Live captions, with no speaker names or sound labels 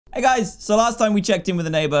Hey guys, so last time we checked in with a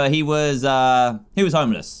neighbor, he was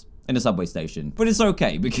homeless in a subway station. But it's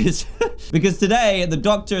okay because because today the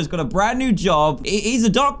doctor has got a brand new job. He's a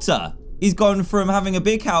doctor. He's gone from having a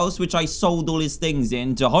big house, which I sold all his things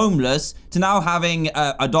in, to homeless, to now having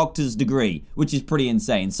a doctor's degree, which is pretty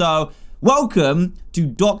insane. So welcome to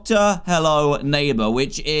Dr. Hello Neighbor,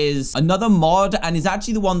 which is another mod and is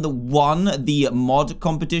actually the one that won the mod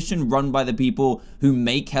competition run by the people who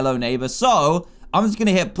make Hello Neighbor. So I'm just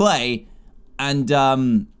gonna hit play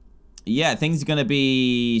and yeah, things are gonna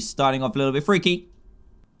be starting off a little bit freaky.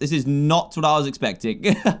 This is not what I was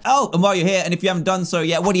expecting. Oh, and while you're here, and if you haven't done so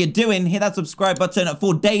yet, what are you doing? Hit that subscribe button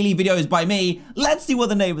for daily videos by me. Let's see what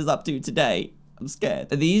the neighbor's up to today. I'm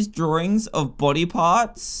scared. Are these drawings of body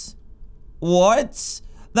parts? What?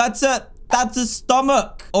 That's a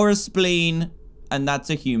stomach or a spleen, and that's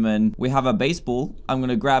a human. We have a baseball. I'm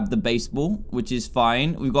gonna grab the baseball, which is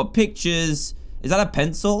fine. We've got pictures. Is that a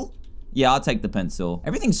pencil? Yeah, I'll take the pencil.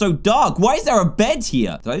 Everything's so dark. Why is there a bed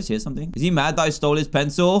here? Did I just hear something? Is he mad that I stole his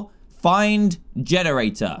pencil? Find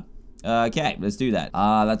generator. Okay, let's do that.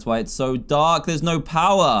 Ah, that's why it's so dark. There's no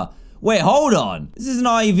power. Wait, hold on. This is an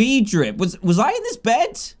IV drip. Was I in this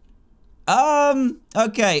bed?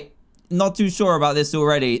 Okay. Not too sure about this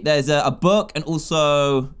already. There's a book and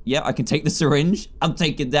also, yeah, I can take the syringe. I'm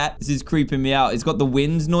taking that. This is creeping me out. It's got the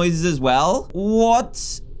wind noises as well.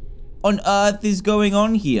 What on earth is going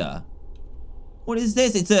on here? What is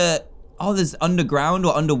this? It's oh, there's underground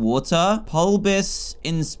or underwater. Pulbis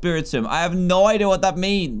in spiritum. I have no idea what that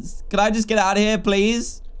means. Can I just get out of here,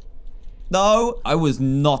 please? No, I was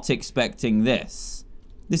not expecting this.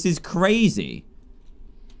 This is crazy.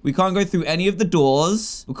 We can't go through any of the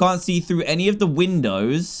doors. We can't see through any of the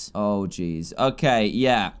windows. Oh, geez. Okay,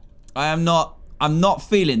 yeah. I'm not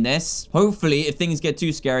feeling this. Hopefully, if things get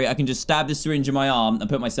too scary, I can just stab the syringe in my arm and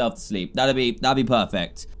put myself to sleep. That'd be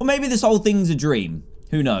perfect. Or maybe this whole thing's a dream.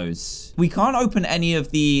 Who knows? We can't open any of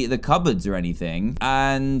the cupboards or anything.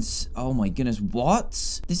 And, oh my goodness, what?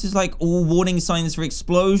 This is like all warning signs for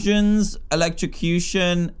explosions,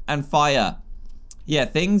 electrocution, and fire. Yeah,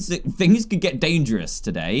 things could get dangerous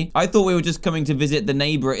today. I thought we were just coming to visit the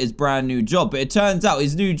neighbor at his brand new job, but it turns out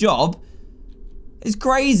his new job is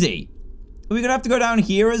crazy. Are we gonna have to go down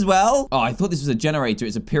here as well? Oh, I thought this was a generator.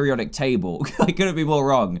 It's a periodic table. I couldn't be more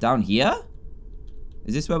wrong. Down here?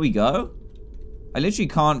 Is this where we go? I literally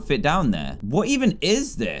can't fit down there. What even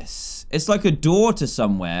is this? It's like a door to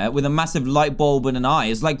somewhere with a massive light bulb and an eye.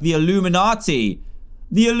 It's like the Illuminati.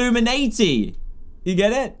 The Illuminati. You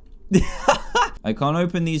get it? I can't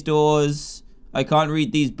open these doors. I can't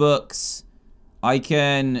read these books. I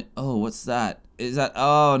can... Oh, what's that? Is that...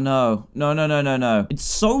 Oh, no. No. It's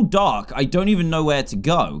so dark, I don't even know where to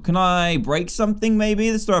go. Can I break something, maybe?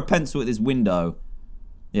 Let's throw a pencil at this window.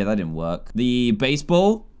 Yeah, that didn't work. The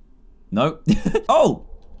baseball? Nope. Oh!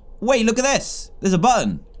 Wait, look at this. There's a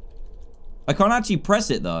button. I can't actually press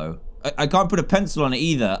it, though. I can't put a pencil on it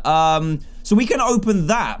either. So we can open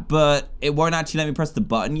that, but it won't actually let me press the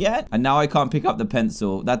button yet. And now I can't pick up the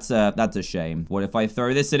pencil. That's a shame. What if I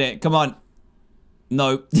throw this in it? Come on.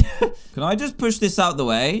 No. Can I just push this out the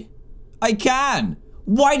way? I can.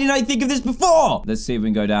 Why didn't I think of this before? Let's see if we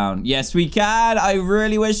can go down. Yes, we can. I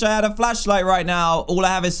really wish I had a flashlight right now. All I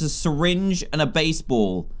have is a syringe and a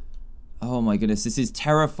baseball. Oh my goodness, this is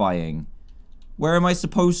terrifying. Where am I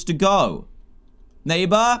supposed to go?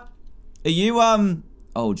 Neighbor? Are you,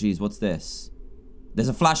 Oh, geez, what's this? There's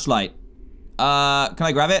a flashlight. Can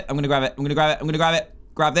I grab it? I'm gonna grab it.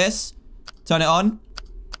 Grab this. Turn it on.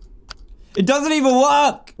 It doesn't even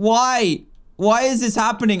work! Why? Why is this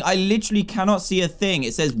happening? I literally cannot see a thing.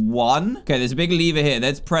 It says 1. Okay, there's a big lever here.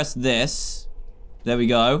 Let's press this. There we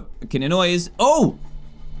go. Can you noise? Oh!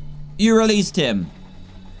 You released him.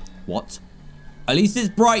 What? At least it's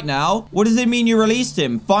bright now. What does it mean you released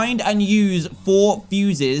him? Find and use 4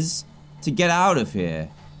 fuses to get out of here.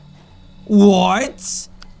 What?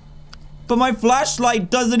 But my flashlight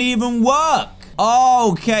doesn't even work.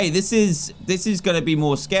 Oh, okay, this is gonna be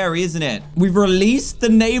more scary, isn't it? We've released the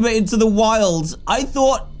neighbor into the wilds. I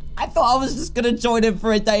thought I was just gonna join him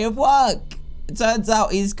for a day of work. It turns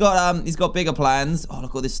out he's got bigger plans. Oh,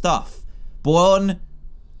 look at all this stuff. Born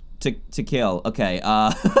to kill. Okay,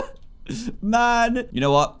 man. You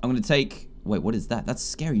know what? I'm gonna take... Wait, what is that? That's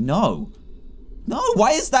scary. No,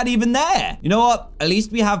 why is that even there? You know what? At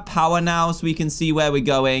least we have power now so we can see where we're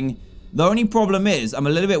going. The only problem is I'm a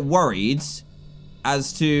little bit worried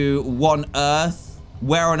as to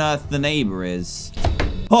where on earth the neighbor is.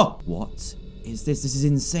 Oh, what is this? This is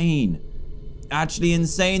insane. Actually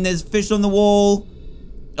insane. There's fish on the wall,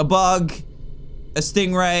 a bug, a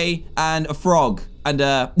stingray, and a frog. And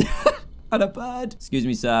And a bird. Excuse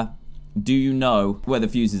me, sir. Do you know where the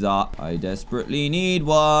fuses are? I desperately need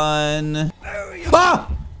one. Ah!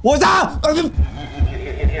 What was that?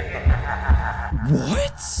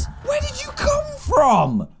 What? Where did you come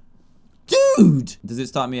from? Dude! Does it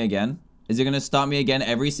start me again? Is it gonna start me again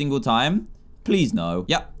every single time? Please no.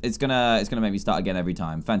 Yep, it's gonna make me start again every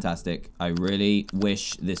time. Fantastic. I really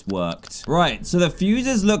wish this worked. Right, so the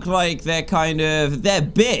fuses look like they're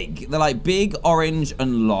big. They're like big, orange,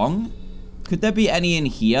 and long. Could there be any in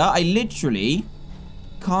here? I literally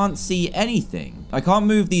can't see anything. I can't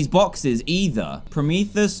move these boxes either.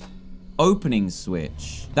 Prometheus opening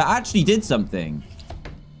switch. That actually did something.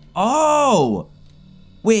 Oh!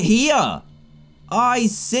 We're here! I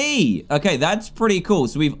see. Okay, that's pretty cool.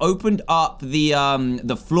 So we've opened up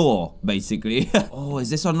the floor, basically. Oh, is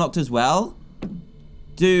this unlocked as well?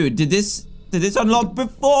 Dude, did this unlock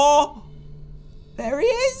before? There he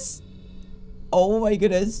is. Oh my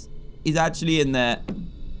goodness. He's actually in there.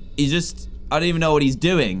 I don't even know what he's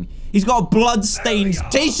doing. He's got a blood-stained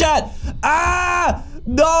t-shirt. Ah!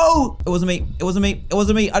 No! It wasn't me. It wasn't me. It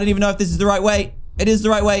wasn't me. I don't even know if this is the right way. It is the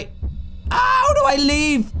right way. Ah, how do I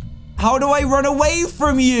leave? How do I run away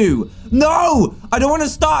from you? No! I don't want to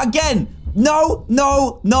start again. No,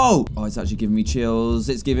 no, no. Oh, it's actually giving me chills.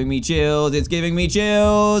 It's giving me chills. It's giving me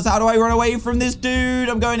chills. How do I run away from this dude?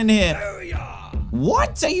 I'm going in here.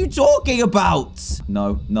 What are you talking about?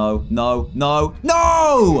 No, no, no, no,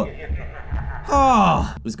 no!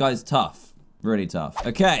 Ah, this guy's tough. Really tough.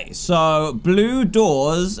 Okay, so blue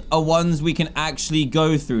doors are ones we can actually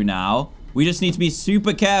go through now. We just need to be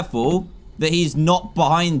super careful that he's not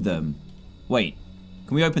behind them. Wait,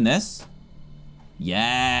 can we open this?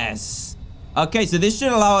 Yes. Okay, so this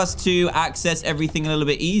should allow us to access everything a little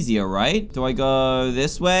bit easier, right? Do I go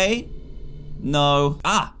this way? No.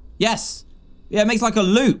 Ah, yes. Yeah, it makes like a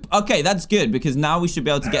loop. Okay, that's good because now we should be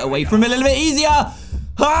able to get away from it a little bit easier.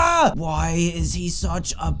 Ah! Why is he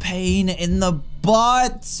such a pain in the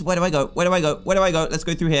butt? Where do I go? Where do I go? Where do I go? Let's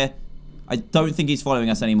go through here. I don't think he's following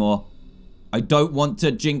us anymore. I don't want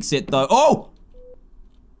to jinx it though. Oh!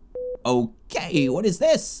 Okay, what is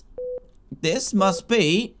this? This must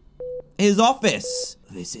be his office.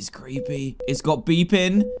 This is creepy. It's got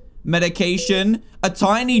beeping, medication, a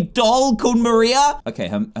tiny doll called Maria. Okay,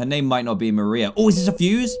 her name might not be Maria. Oh, is this a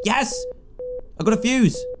fuse? Yes! I got a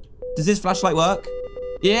fuse. Does this flashlight work?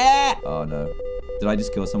 Yeah! Oh no. Did I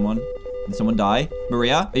just kill someone? Did someone die?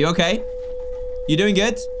 Maria, are you okay? You doing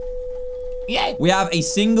good? Yeah. We have a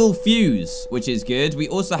single fuse, which is good. We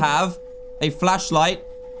also have a flashlight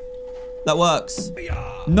that works.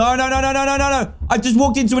 No, no, no, no, no, no, no, no. I just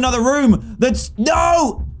walked into another room.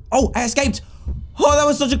 No! Oh, I escaped. Oh, that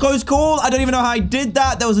was such a close call. I don't even know how I did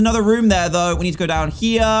that. There was another room there, though. We need to go down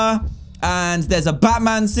here. And there's a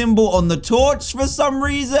Batman symbol on the torch for some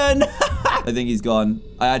reason. I think he's gone.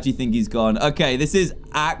 I actually think he's gone. Okay, this is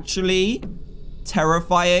actually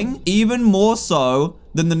terrifying. Even more so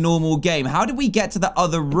than the normal game. How did we get to the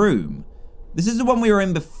other room? This is the one we were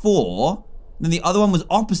in before. Then the other one was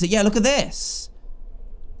opposite. Yeah, look at this.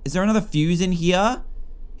 Is there another fuse in here?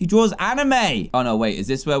 He draws anime. Oh, no, wait. Is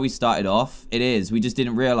this where we started off? It is. We just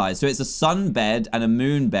didn't realize. So it's a sun bed and a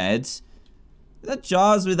moon bed. Is that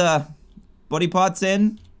jars with body parts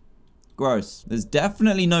in? Gross. There's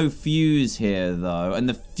definitely no fuse here, though. And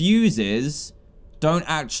the fuses don't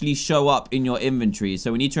actually show up in your inventory.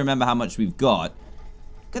 So we need to remember how much we've got.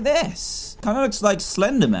 Look at this. Kind of looks like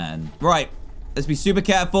Slender Man. Right. Let's be super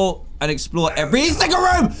careful and explore every single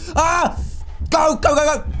room. Ah! Go, go, go,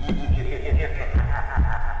 go.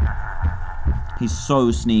 He's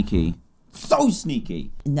so sneaky. So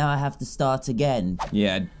sneaky. Now I have to start again.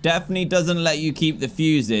 Yeah, definitely doesn't let you keep the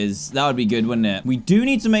fuses. That would be good, wouldn't it? We do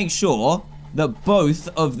need to make sure that both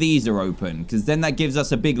of these are open, because then that gives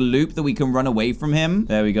us a big loop that we can run away from him.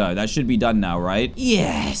 There we go. That should be done now, right?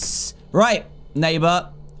 Yes. Right, neighbor.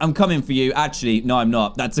 I'm coming for you. Actually, no, I'm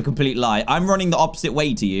not. That's a complete lie. I'm running the opposite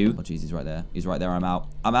way to you. Oh, jeez, he's right there. He's right there. I'm out.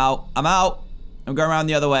 I'm out. I'm out. I'm going around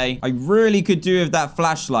the other way. I really could do with that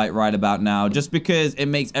flashlight right about now, just because it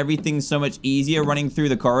makes everything so much easier running through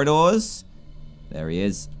the corridors. There he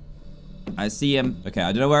is. I see him. Okay,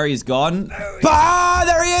 I don't know where he's gone. Ah,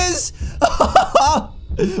 there he is!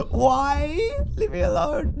 Why? Leave me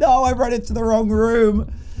alone. No, I ran into the wrong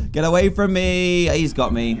room. Get away from me. He's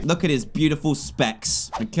got me. Look at his beautiful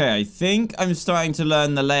specs. Okay, I think I'm starting to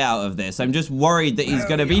learn the layout of this. I'm just worried that he's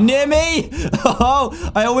going to be near me.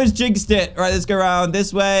 Oh, I always jinxed it. All right, let's go around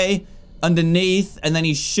this way, underneath, and then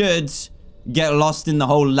he should get lost in the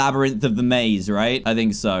whole labyrinth of the maze, right? I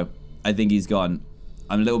think so. I think he's gone.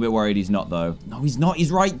 I'm a little bit worried he's not, though. No, he's not.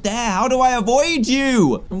 He's right there. How do I avoid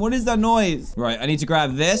you? And what is that noise? Right, I need to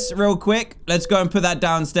grab this real quick. Let's go and put that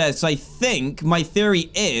downstairs. So I think my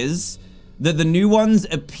theory is that the new ones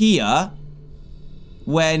appear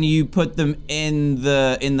when you put them in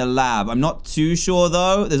the lab. I'm not too sure,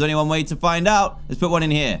 though. There's only one way to find out. Let's put one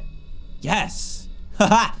in here. Yes.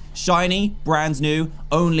 Haha. Shiny, brand new,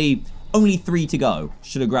 only 3 to go.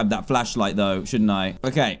 Should have grabbed that flashlight, though, shouldn't I?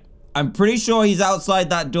 Okay, I'm pretty sure he's outside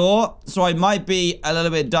that door, so I might be a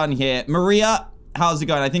little bit done here. Maria, how's it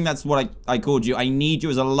going? I think that's what I called you. I need you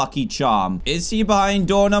as a lucky charm. Is he behind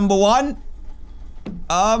door number 1?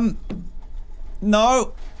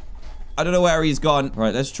 No. I don't know where he's gone. All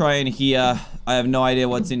right, let's try in here. I have no idea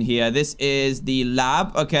what's in here. This is the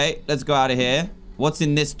lab. Okay, let's go out of here. What's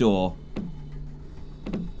in this door?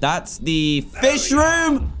 That's the fish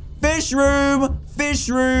room! Fish room! Fish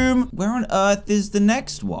room! Where on earth is the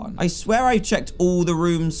next one? I swear I checked all the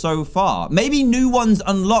rooms so far. Maybe new ones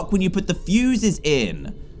unlock when you put the fuses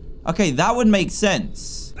in. Okay, that would make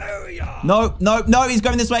sense. No, no, no, he's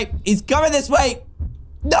going this way. He's coming this way.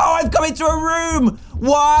 No, I've come into a room.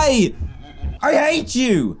 Why? I hate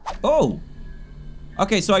you. Oh.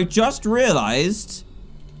 Okay, so I just realized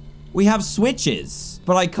we have switches,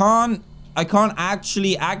 but I can't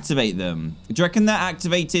actually activate them. Do you reckon they're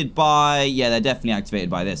activated by... Yeah, they're definitely activated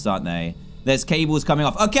by this, aren't they? There's cables coming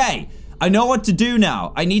off. Okay, I know what to do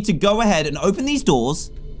now. I need to go ahead and open these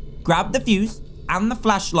doors, grab the fuse and the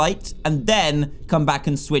flashlight, and then come back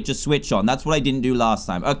and switch a switch on. That's what I didn't do last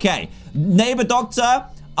time. Okay, neighbor doctor,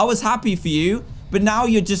 I was happy for you, but now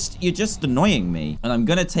you're just annoying me. And I'm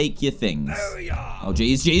gonna take your things. Oh,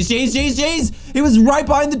 jeez, jeez, jeez, jeez, jeez. He was right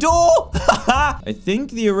behind the door. I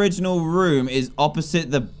think the original room is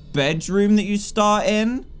opposite the bedroom that you start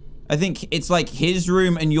in. I think it's like his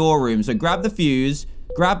room and your room. So grab the fuse,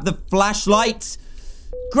 grab the flashlight,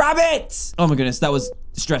 grab it. Oh my goodness, that was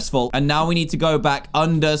stressful. And now we need to go back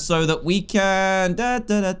under so that we can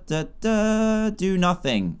do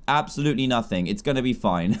nothing. Absolutely nothing. It's gonna be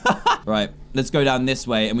fine. Right, let's go down this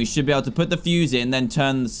way and we should be able to put the fuse in, then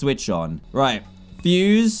turn the switch on. Right,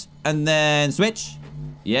 fuse and then switch.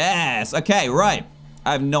 Yes, okay, right.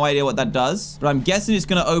 I have no idea what that does, but I'm guessing it's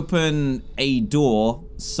gonna open a door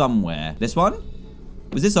somewhere. This one?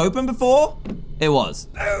 Was this open before? It was.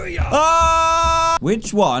 Ah!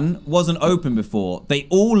 Which one wasn't open before? They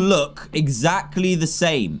all look exactly the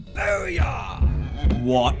same.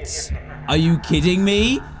 What? Are you kidding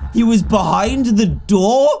me? He was behind the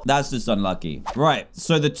door? That's just unlucky. Right,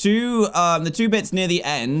 so the two bits near the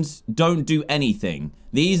end don't do anything.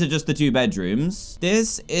 These are just the 2 bedrooms.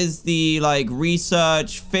 This is the, like,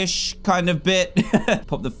 research fish kind of bit.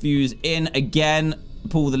 Pop the fuse in again.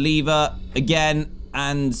 Pull the lever again.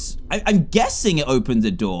 And I'm guessing it opens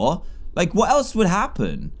a door. Like, what else would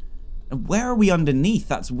happen? And where are we underneath?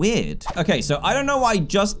 That's weird. Okay, so I don't know what I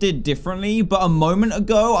just did differently, but a moment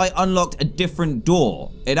ago, I unlocked a different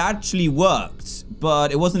door. It actually worked,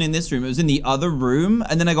 but it wasn't in this room. It was in the other room,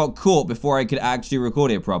 and then I got caught before I could actually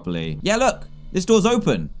record it properly. Yeah, look. This door's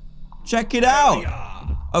open. Check it out.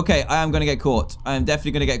 Okay, I am gonna get caught. I am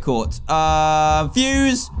definitely gonna get caught.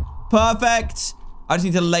 Fuse. Perfect. I just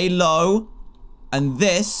need to lay low. And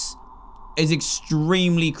this is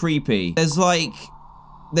extremely creepy. There's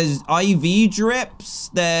IV drips.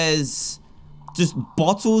 There's just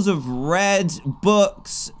bottles of red,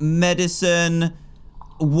 books, medicine.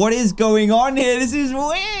 What is going on here? This is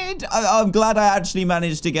weird. I'm glad I actually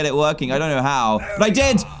managed to get it working. I don't know how, but I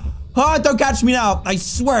did. Oh, don't catch me now. I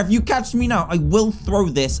swear, if you catch me now, I will throw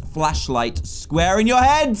this flashlight square in your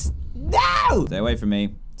head. No! Stay away from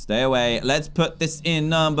me. Stay away. Let's put this in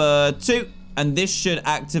number 2. And this should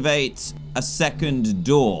activate a second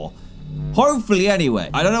door. Hopefully, anyway.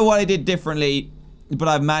 I don't know what I did differently, but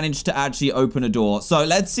I've managed to actually open a door. So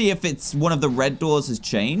let's see if it's one of the red doors has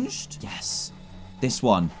changed. Yes. This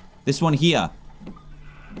one. This one here.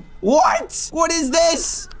 What? What is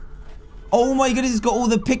this? Oh my goodness, it's got all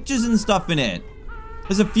the pictures and stuff in it.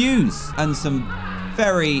 There's a fuse and some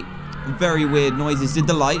very, very weird noises. Did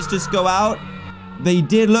the lights just go out? They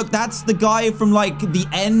did. Look, that's the guy from, like, the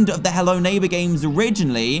end of the Hello Neighbor games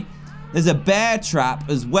originally. There's a bear trap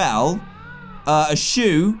as well. A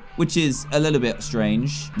shoe, which is a little bit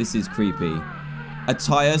strange. This is creepy. A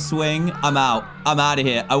tire swing. I'm out. I'm out of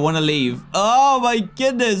here. I want to leave. Oh, my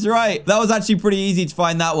goodness. Right. That was actually pretty easy to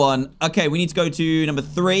find that one. Okay, we need to go to number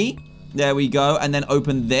 3. There we go. And then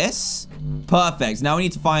open this. Perfect. Now we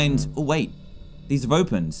need to find... Oh, wait. These have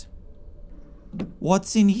opened.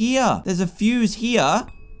 What's in here? There's a fuse here.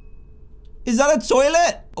 Is that a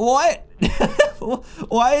toilet? What?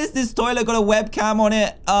 Why is this toilet got a webcam on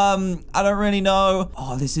it? I don't really know.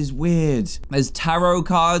 Oh, this is weird. There's tarot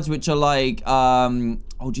cards, which are like, oh,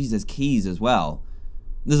 geez, there's keys as well.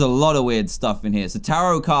 There's a lot of weird stuff in here. So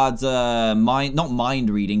tarot cards are not mind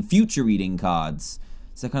reading, future reading cards.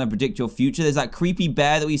 So kind of predict your future. There's that creepy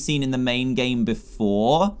bear that we've seen in the main game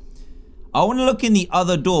before. I want to look in the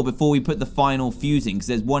other door before we put the final fuse in, because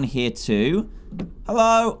there's one here too.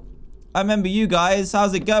 Hello. I remember you guys.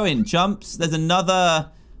 How's it going, chumps? There's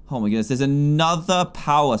another... Oh my goodness. There's another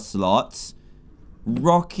power slot.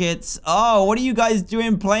 Rockets. Oh, what are you guys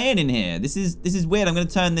doing playing in here? This is weird. I'm going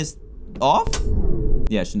to turn this off.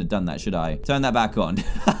 Yeah, I shouldn't have done that, should I? Turn that back on.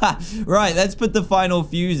 Right, let's put the final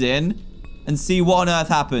fuse in and see what on earth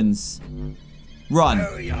happens. Run.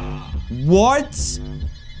 What?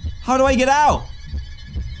 How do I get out?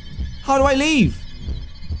 How do I leave?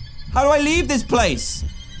 How do I leave this place?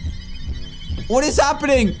 What is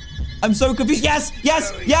happening? I'm so confused. Yes!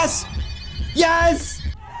 Yes! Yes! Yes!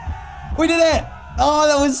 We did it! Oh,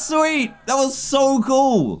 that was sweet. That was so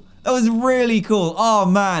cool. That was really cool. Oh,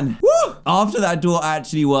 man. Woo! After that door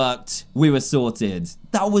actually worked, we were sorted.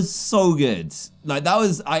 That was so good. Like, that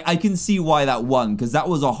was... I can see why that won, because that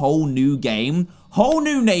was a whole new game, whole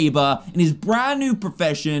new neighbor, in his brand new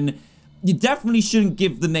profession. You definitely shouldn't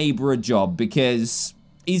give the neighbor a job, because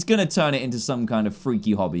he's gonna turn it into some kind of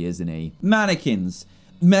freaky hobby, isn't he? Mannequins.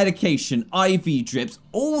 Medication, IV drips,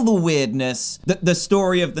 all the weirdness. The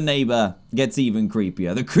story of the neighbor gets even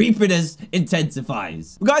creepier. The creepiness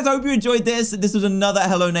intensifies. Well, guys, I hope you enjoyed this. This was another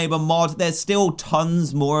Hello Neighbor mod. There's still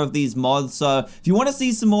tons more of these mods. So if you want to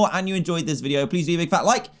see some more and you enjoyed this video, please leave a big fat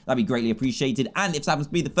like. That'd be greatly appreciated. And if this happens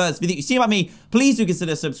to be the first video you see about me, please do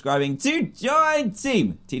consider subscribing to join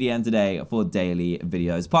Team TDM today for daily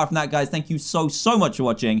videos. Apart from that, guys, thank you so much for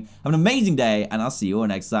watching. Have an amazing day, and I'll see you all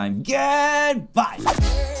next time. Goodbye.